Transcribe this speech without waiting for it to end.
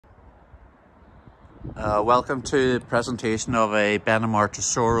Welcome to the presentation of a Benimar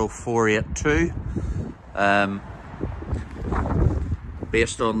Tessoro 482,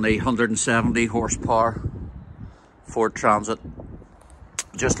 based on the 170 horsepower Ford Transit.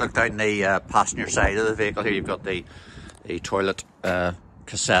 Just look down the passenger side of the vehicle here. You've got the toilet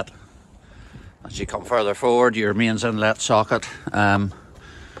cassette. As you come further forward, your mains inlet socket,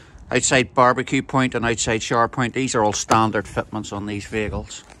 outside barbecue point and outside shower point. These are all standard fitments on these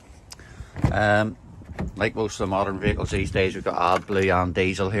vehicles. Like most of the modern vehicles these days, we've got AdBlue and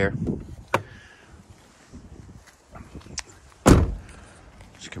diesel here.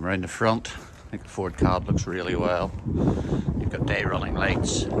 Just come around the front. I think the Ford cab looks really well. You've got day running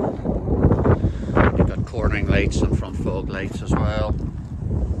lights. You've got cornering lights and front fog lights as well.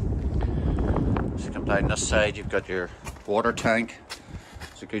 Just come down this side, you've got your water tank.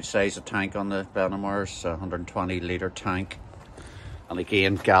 It's a good size of tank on the Benimars, a 120 litre tank. And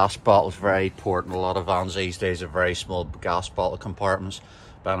again, gas bottles, very important. A lot of vans these days have very small gas bottle compartments.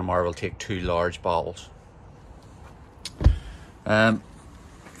 Benimar will take 2 large bottles.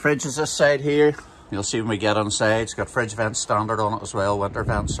 Fridge is this side here. You'll see when we get inside. It's got fridge vents standard on it as well. Winter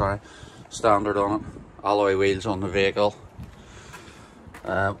vents, sorry, standard on it. Alloy wheels on the vehicle.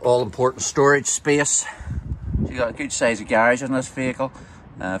 All important storage space. So you got a good size of garage in this vehicle.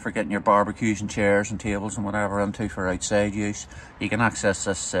 For getting your barbecues and chairs and tables and whatever into for outside use. You can access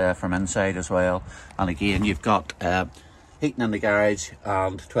this from inside as well. And again, you've got heating in the garage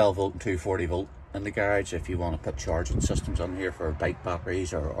and 12 volt and 240 volt in the garage if you want to put charging systems on here for bike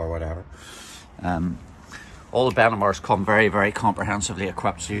batteries or whatever. All the Benimars come very, very comprehensively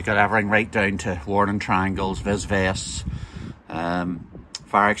equipped. So you've got everything right down to warning triangles, vis vests,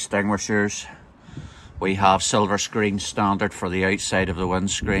 fire extinguishers. We have silver screen standard for the outside of the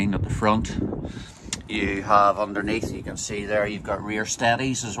windscreen at the front. You have underneath, you can see there, you've got rear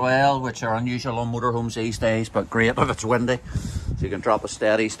steadies as well, which are unusual on motorhomes these days, but great if it's windy. So you can drop the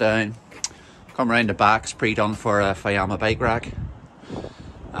steadies down. Come around the back, it's pre-done for a Fiamma bike rack.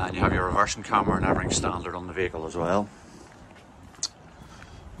 And you have your reversing camera and everything standard on the vehicle as well.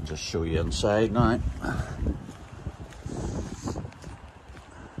 I'll just show you inside now.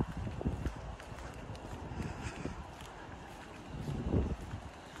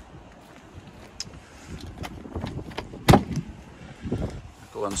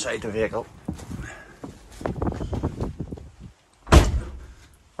 Go inside the vehicle.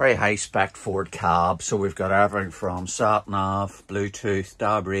 Very high spec Ford cab, so we've got everything from sat nav, Bluetooth,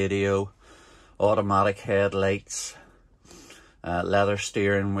 DAB radio, automatic headlights, leather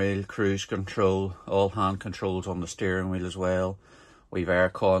steering wheel, cruise control, all hand controls on the steering wheel as well. We've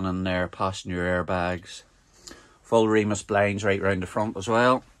aircon in there, passenger airbags, full Remus blinds right round the front as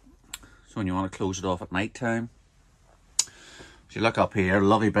well, so when you want to close it off at night time. If you look up here,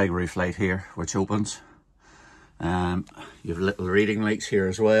 lovely big roof light here, which opens. You have little reading lights here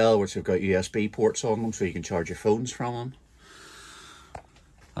as well, which have got USB ports on them, so you can charge your phones from them.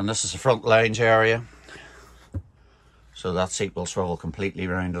 And this is the front lounge area. So that seat will swivel completely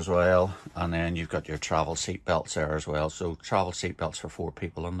round as well. And then you've got your travel seat belts there as well. So travel seat belts for 4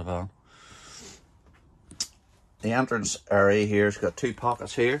 people in the van. The entrance area here has got 2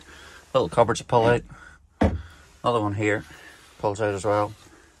 pockets here. Little cupboards to pull out. Another one here. Pulls out as well.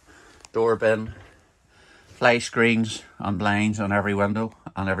 Door bin, fly screens and blinds on every window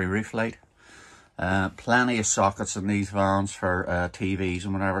and every roof light. Plenty of sockets in these vans for TVs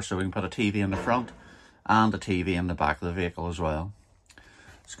and whatever, so we can put a TV in the front and a TV in the back of the vehicle as well.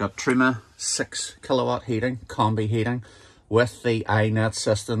 It's got Truma 6 kilowatt heating, combi heating, with the iNet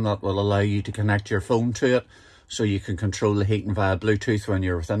system that will allow you to connect your phone to it, so you can control the heating via Bluetooth when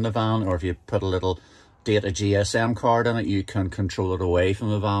you're within the van, or if you put a little data GSM card in it, you can control it away from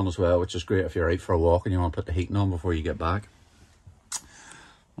the van as well, which is great if you're out for a walk and you want to put the heating on before you get back.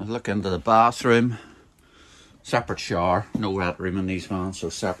 I'll look into the bathroom. Separate shower, no wet room in these vans, so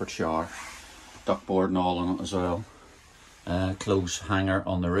separate shower. Duckboard and all on it as well. Clothes hanger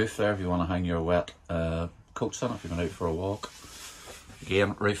on the roof there if you want to hang your wet coats on it if you've been out for a walk.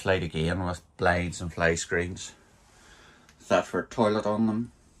 Again, roof light again with blinds and fly screens. Thetford toilet on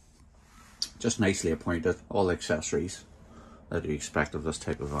them. Just nicely appointed, all the accessories that you expect of this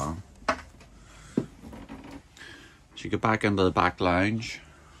type of van. So you get back into the back lounge.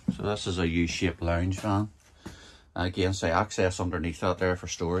 So this is a U-shaped lounge van. Again, say access underneath that there for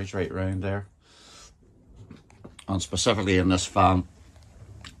storage right around there. And specifically in this van,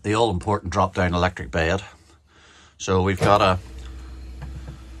 the all important drop down electric bed. So we've got a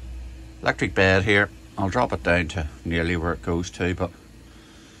electric bed here. I'll drop it down to nearly where it goes to, but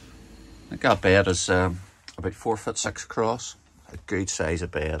I think that bed is about 4'6" across. A good size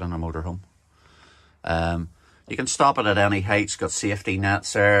of bed in a motorhome. You can stop it at any height. It's got safety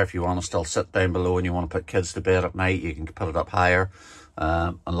nets there. If you want to still sit down below and you want to put kids to bed at night, you can put it up higher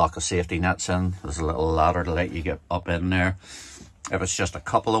and lock the safety nets in. There's a little ladder to let you get up in there. If it's just a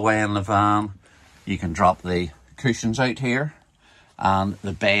couple away in the van, you can drop the cushions out here and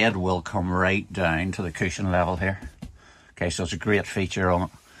the bed will come right down to the cushion level here. Okay, so it's a great feature on it.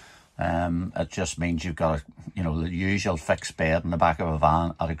 It just means you've got the usual fixed bed in the back of a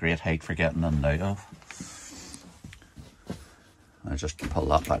van at a great height for getting in and out of. I'll just pull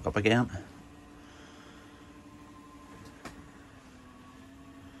that back up again.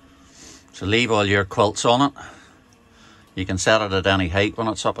 So leave all your quilts on it. You can set it at any height when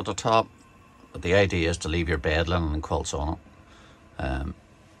it's up at the top, but the idea is to leave your bed linen and quilts on it. And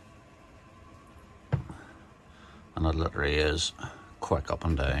it literally is quick up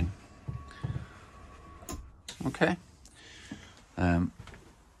and down. Okay.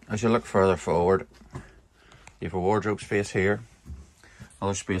 As you look further forward, you have a wardrobe space here,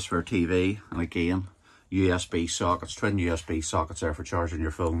 another space for a TV, and again, USB sockets, twin USB sockets there for charging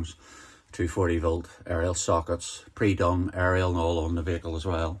your phones, 240 volt aerial sockets, pre-done aerial and all on the vehicle as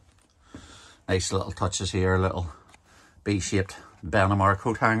well. Nice little touches here, little B-shaped Benimar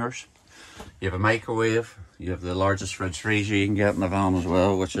coat hangers. You have a microwave, you have the largest fridge freezer you can get in the van as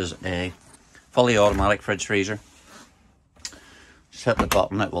well, which is a fully automatic fridge freezer. Just hit the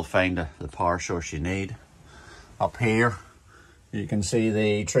button, it will find the power source you need. Up here, you can see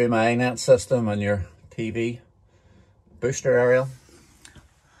the True Magnet system and your TV booster aerial.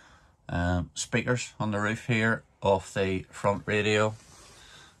 Speakers on the roof here off the front radio.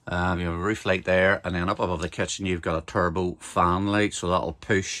 You have a roof light there, and then up above the kitchen you've got a turbo fan light, so that'll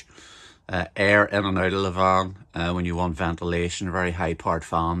push air in and out of the van when you want ventilation. Very high powered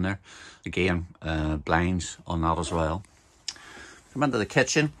fan there. Again, blinds on that as well. Come into the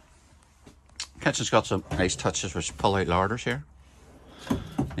kitchen. Kitchen's got some nice touches with pull-out larders here.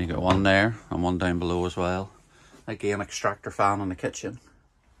 You got one there and one down below as well. Again, extractor fan in the kitchen.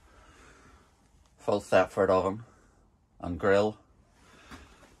 Full Thetford oven and grill.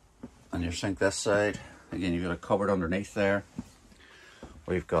 And your sink this side. Again, you've got a cupboard underneath there.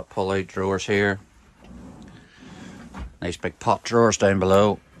 We've got pull-out drawers here. Nice big pot drawers down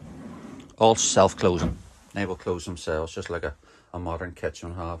below. All self-closing. They will close themselves, just like a modern kitchen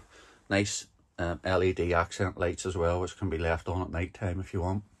will have. Nice LED accent lights as well, which can be left on at night time if you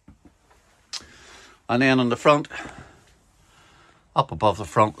want. And then on the front, up above the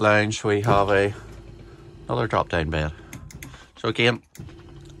front lounge, we have another drop-down bed. So again,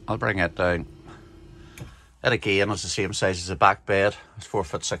 I'll bring it down. It again is the same size as the back bed. It's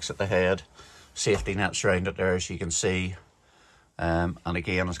 4'6" at the head. Safety nets around it there, as you can see. And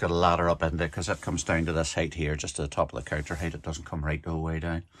again, it's got a ladder up in it because it comes down to this height here, just to the top of the counter height. It doesn't come right the whole way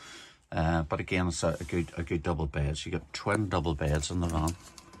down. But again, it's a good double bed. So you get twin double beds in the van,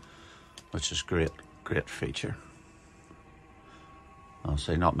 which is great feature. I'll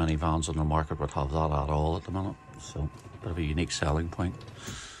say not many vans on the market would have that at all at the minute. So a bit of a unique selling point.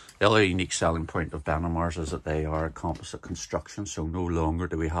 The other unique selling point of Benimars is that they are a composite construction. So no longer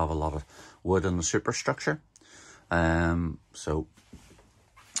do we have a lot of wood in the superstructure. So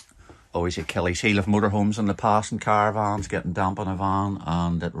always a Achilles heel of motorhomes in the past and caravans getting damp in a van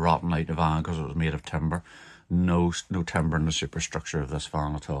and it rotting out the van because it was made of timber. No timber in the superstructure of this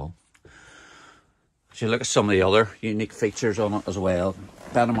van at all. So you look at some of the other unique features on it as well.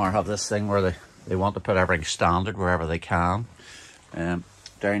 Benimar have this thing where they want to put everything standard wherever they can.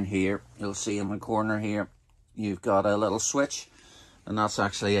 Down here, you'll see in the corner here, you've got a little switch, and that's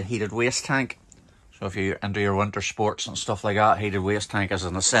actually a heated waste tank. So if you're into your winter sports and stuff like that, heated waste tank is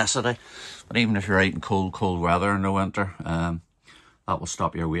a necessity. But even if you're out in cold weather in the winter, that will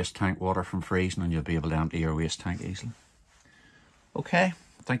stop your waste tank water from freezing and you'll be able to empty your waste tank easily. Okay,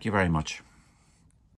 thank you very much.